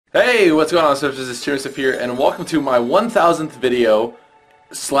Hey, what's going on, Swifters? It's Tierstuff here, and welcome to my 1,000th video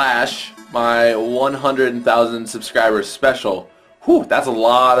slash my 100,000 subscribers special. Whew, that's a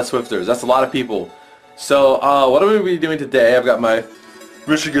lot of Swifters. That's a lot of people. So, what I'm going to be doing today, I've got my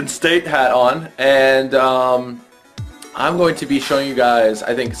Michigan State hat on, and I'm going to be showing you guys,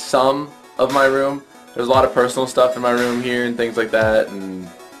 I think, some of my room. There's a lot of personal stuff in my room here and things like that, and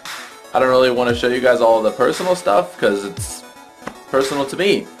I don't really want to show you guys all the personal stuff because it's personal to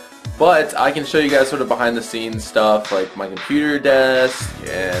me. But I can show you guys sort of behind the scenes stuff like my computer desk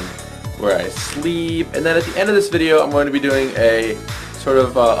and where I sleep. And then at the end of this video I'm going to be doing a sort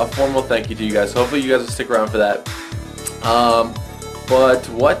of a formal thank you to you guys. So hopefully you guys will stick around for that. But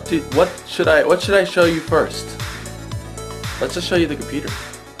what should I show you first? Let's just show you the computer.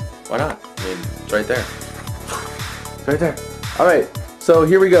 Why not? I mean, it's right there. It's right there. Alright, so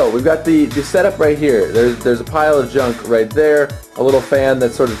here we go. We've got the setup right here. There's a pile of junk right there. A little fan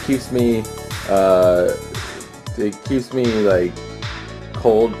that sort of keeps me like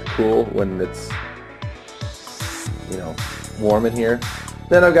cool when it's, you know, warm in here.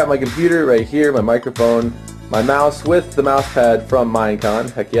 Then I've got my computer right here, my microphone, my mouse with the mouse pad from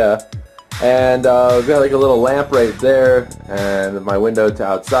Minecon, heck yeah. And we've got like a little lamp right there, and my window to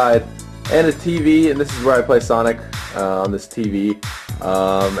outside, and a TV, and this is where I play Sonic on this TV.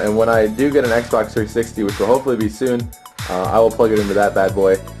 And when I do get an Xbox 360, which will hopefully be soon, I will plug it into that bad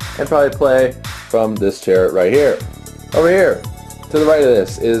boy and probably play from this chair right here. Over here, to the right of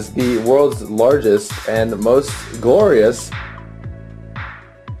this, is the world's largest and most glorious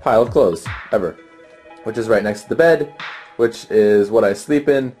pile of clothes ever, which is right next to the bed, which is what I sleep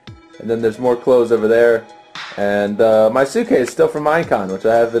in. And then there's more clothes over there, and my suitcase still from Minecon, which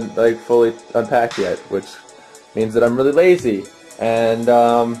I haven't like fully unpacked yet, which means that I'm really lazy. And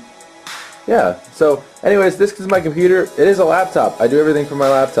yeah, so anyways, this is my computer. It is a laptop. I do everything from my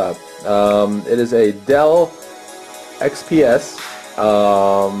laptop. It is a Dell XPS.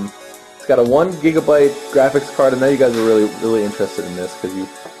 It's got a 1 GB graphics card. I know you guys are really interested in this because you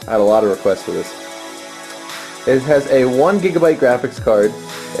had a lot of requests for this. It has a 1 GB graphics card.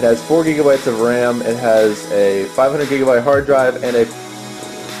 It has 4 GB of RAM. It has a 500 GB hard drive and a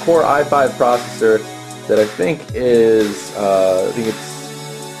Core i5 processor that I think is it's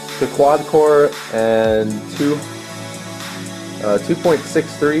the quad core and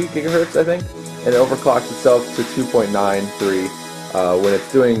 2.63 gigahertz, I think, and it overclocks itself to 2.93 when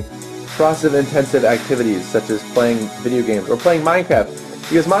it's doing processor-intensive activities such as playing video games or playing Minecraft.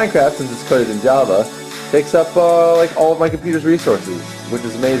 Because Minecraft, since it's coded in Java, takes up like all of my computer's resources, which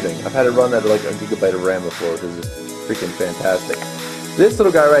is amazing. I've had it run at like a gigabyte of RAM before, which is just freaking fantastic. This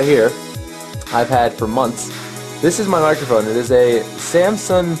little guy right here, I've had for months. This is my microphone. It is a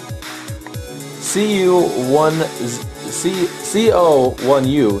Samsung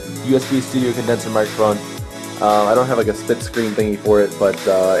CO1U USB studio condenser microphone. I don't have like a split screen thingy for it, but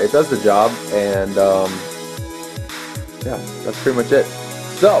it does the job, and yeah, that's pretty much it.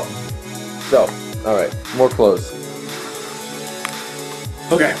 So, alright, more clothes.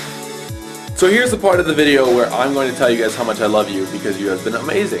 Okay, so here's the part of the video where I'm going to tell you guys how much I love you because you have been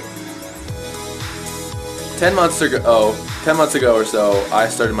amazing. 10 months ago or so, I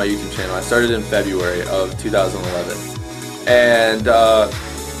started my YouTube channel. I started in February of 2011. And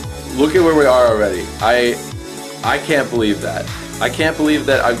look at where we are already. I can't believe that. I can't believe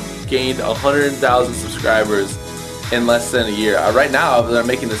that I've gained 100,000 subscribers in less than a year. Right now, as I'm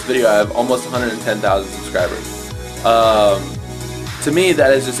making this video, I have almost 110,000 subscribers. To me,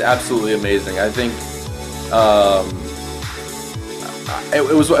 that is just absolutely amazing. I think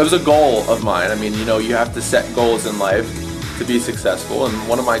it was a goal of mine. I mean, you know, you have to set goals in life to be successful, and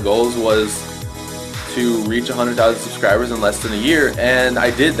one of my goals was to reach 100,000 subscribers in less than a year, and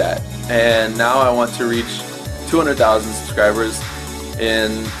I did that. And now I want to reach 200,000 subscribers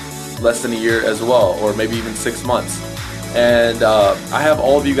in less than a year as well, or maybe even 6 months. And I have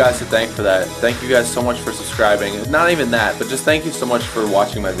all of you guys to thank for that. Thank you guys so much for subscribing. Not even that, but just thank you so much for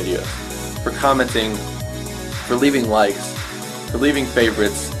watching my videos, for commenting, for leaving likes, for leaving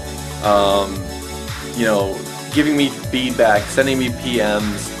favorites, you know, giving me feedback, sending me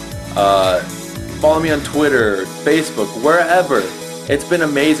PMs, follow me on Twitter, Facebook, wherever. It's been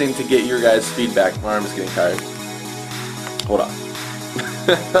amazing to get your guys' feedback. My arm is getting tired. Hold on.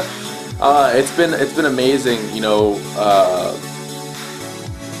 It's been amazing, you know,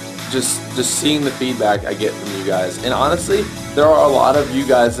 just seeing the feedback I get from you guys. And honestly, there are a lot of you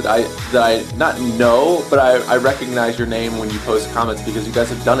guys that I not know, but I recognize your name when you post comments because you guys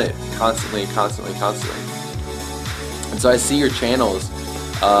have done it constantly. And so I see your channels,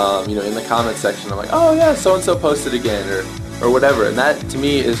 you know, in the comment section. I'm like, oh yeah, so and so posted again, or or whatever. And that to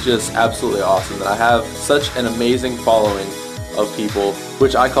me is just absolutely awesome, that I have such an amazing following of people,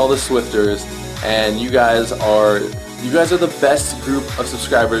 which I call the Swifters, and you guys are the best group of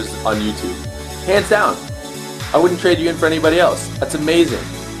subscribers on YouTube, hands down. I wouldn't trade you in for anybody else. That's amazing.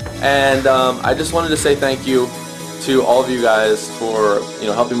 And I just wanted to say thank you to all of you guys for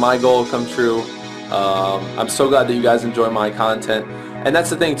helping my goal come true. I'm so glad that you guys enjoy my content. And that's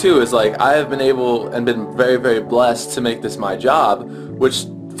the thing too, is like I have been able and been very, very blessed to make this my job, which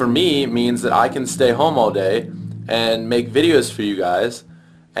for me means that I can stay home all day and make videos for you guys,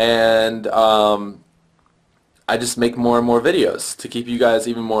 and I just make more and more videos to keep you guys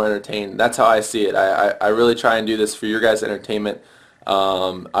even more entertained. That's how I see it. I really try and do this for your guys' entertainment.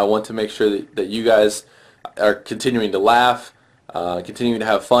 I want to make sure that you guys are continuing to laugh, continuing to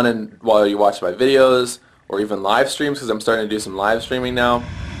have fun while you watch my videos, or even live streams, because I'm starting to do some live streaming now.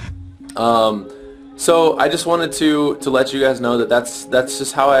 So I just wanted to let you guys know that that's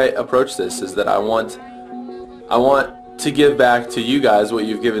just how I approach this, is that I want to give back to you guys what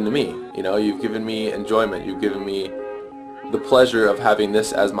you've given to me. You've given me enjoyment, you've given me the pleasure of having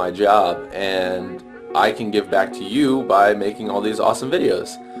this as my job, and I can give back to you by making all these awesome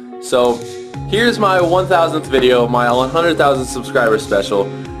videos. So here's my 1000th video, my 100,000 subscriber special.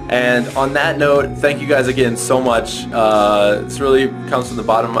 And on that note, thank you guys again so much. This really comes from the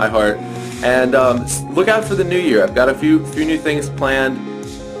bottom of my heart. And look out for the new year. I've got a few new things planned.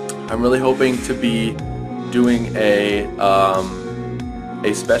 I'm really hoping to be doing a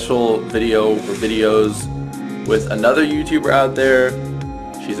special video or videos with another YouTuber out there.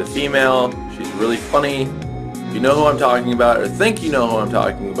 She's a female. She's really funny. If you know who I'm talking about, or think you know who I'm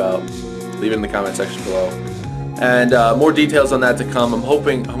talking about, leave it in the comment section below. And more details on that to come. I'm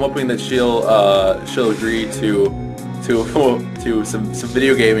hoping that she'll agree to some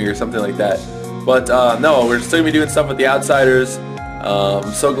video gaming or something like that. But no, we're still gonna be doing stuff with the Outsiders.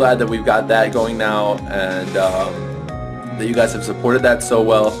 I'm so glad that we've got that going now, and that you guys have supported that so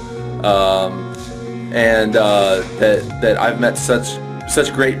well, and that I've met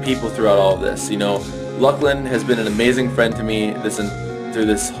such great people throughout all of this. Lucklin has been an amazing friend to me through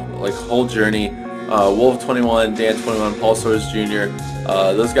this whole journey. Wolf21, Dan21, Paul Soares Jr.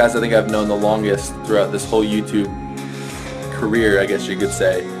 Those guys I think I've known the longest throughout this whole YouTube career, I guess you could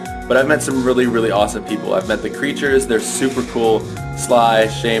say. But I've met some really, really awesome people. I've met the Creatures, they're super cool. Sly,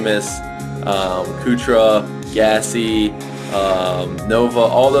 Seamus, Kutra, Gassy, Nova,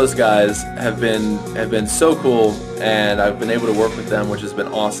 all those guys have been so cool, and I've been able to work with them, which has been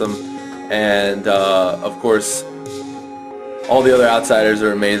awesome. And of course, all the other Outsiders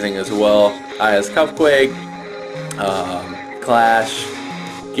are amazing as well. IS Cupquake, Clash,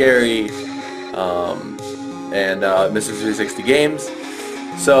 Gary, and Mr. 360 Games.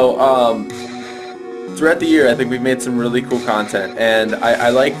 So throughout the year, I think we've made some really cool content, and I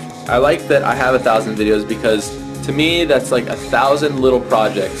like that I have 1,000 videos, because to me that's like 1,000 little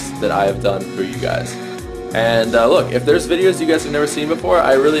projects that I have done for you guys. And look, if there's videos you guys have never seen before,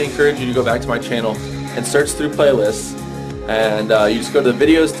 I really encourage you to go back to my channel and search through playlists, and you just go to the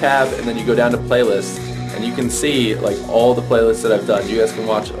videos tab, and then you go down to playlists, and you can see all the playlists that I've done. You guys can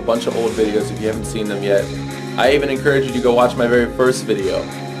watch a bunch of old videos if you haven't seen them yet. I even encourage you to go watch my very first video.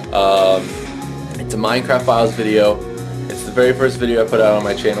 It's a Minecraft Files video. It's the very first video I put out on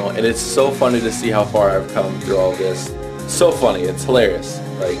my channel, and it's so funny to see how far I've come through all this. So funny, it's hilarious,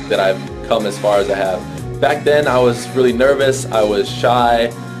 that I've come as far as I have. Back then I was really nervous, I was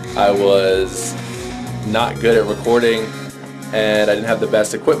shy, I was not good at recording, and I didn't have the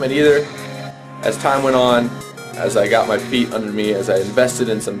best equipment either. As time went on, as I got my feet under me, as I invested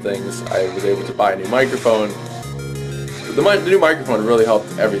in some things, I was able to buy a new microphone. The new microphone really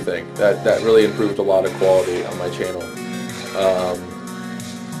helped everything. That really improved a lot of quality on my channel.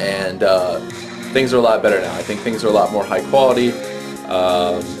 And things are a lot better now. I think things are a lot more high quality.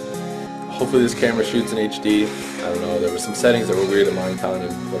 Hopefully this camera shoots in HD. I don't know, there were some settings that were weird in Minecon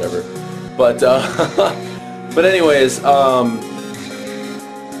and whatever. But but anyways,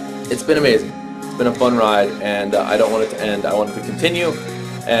 it's been amazing. It's been a fun ride, and I don't want it to end. I want it to continue.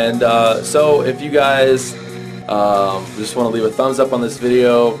 And so if you guys just want to leave a thumbs up on this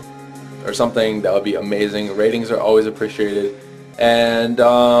video or something, that would be amazing. Ratings are always appreciated. And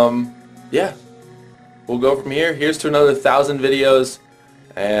yeah, we'll go from here. Here's to another 1,000 videos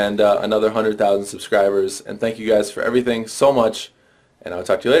and another 100,000 subscribers. And thank you guys for everything so much, and I'll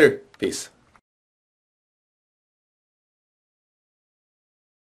talk to you later. Peace.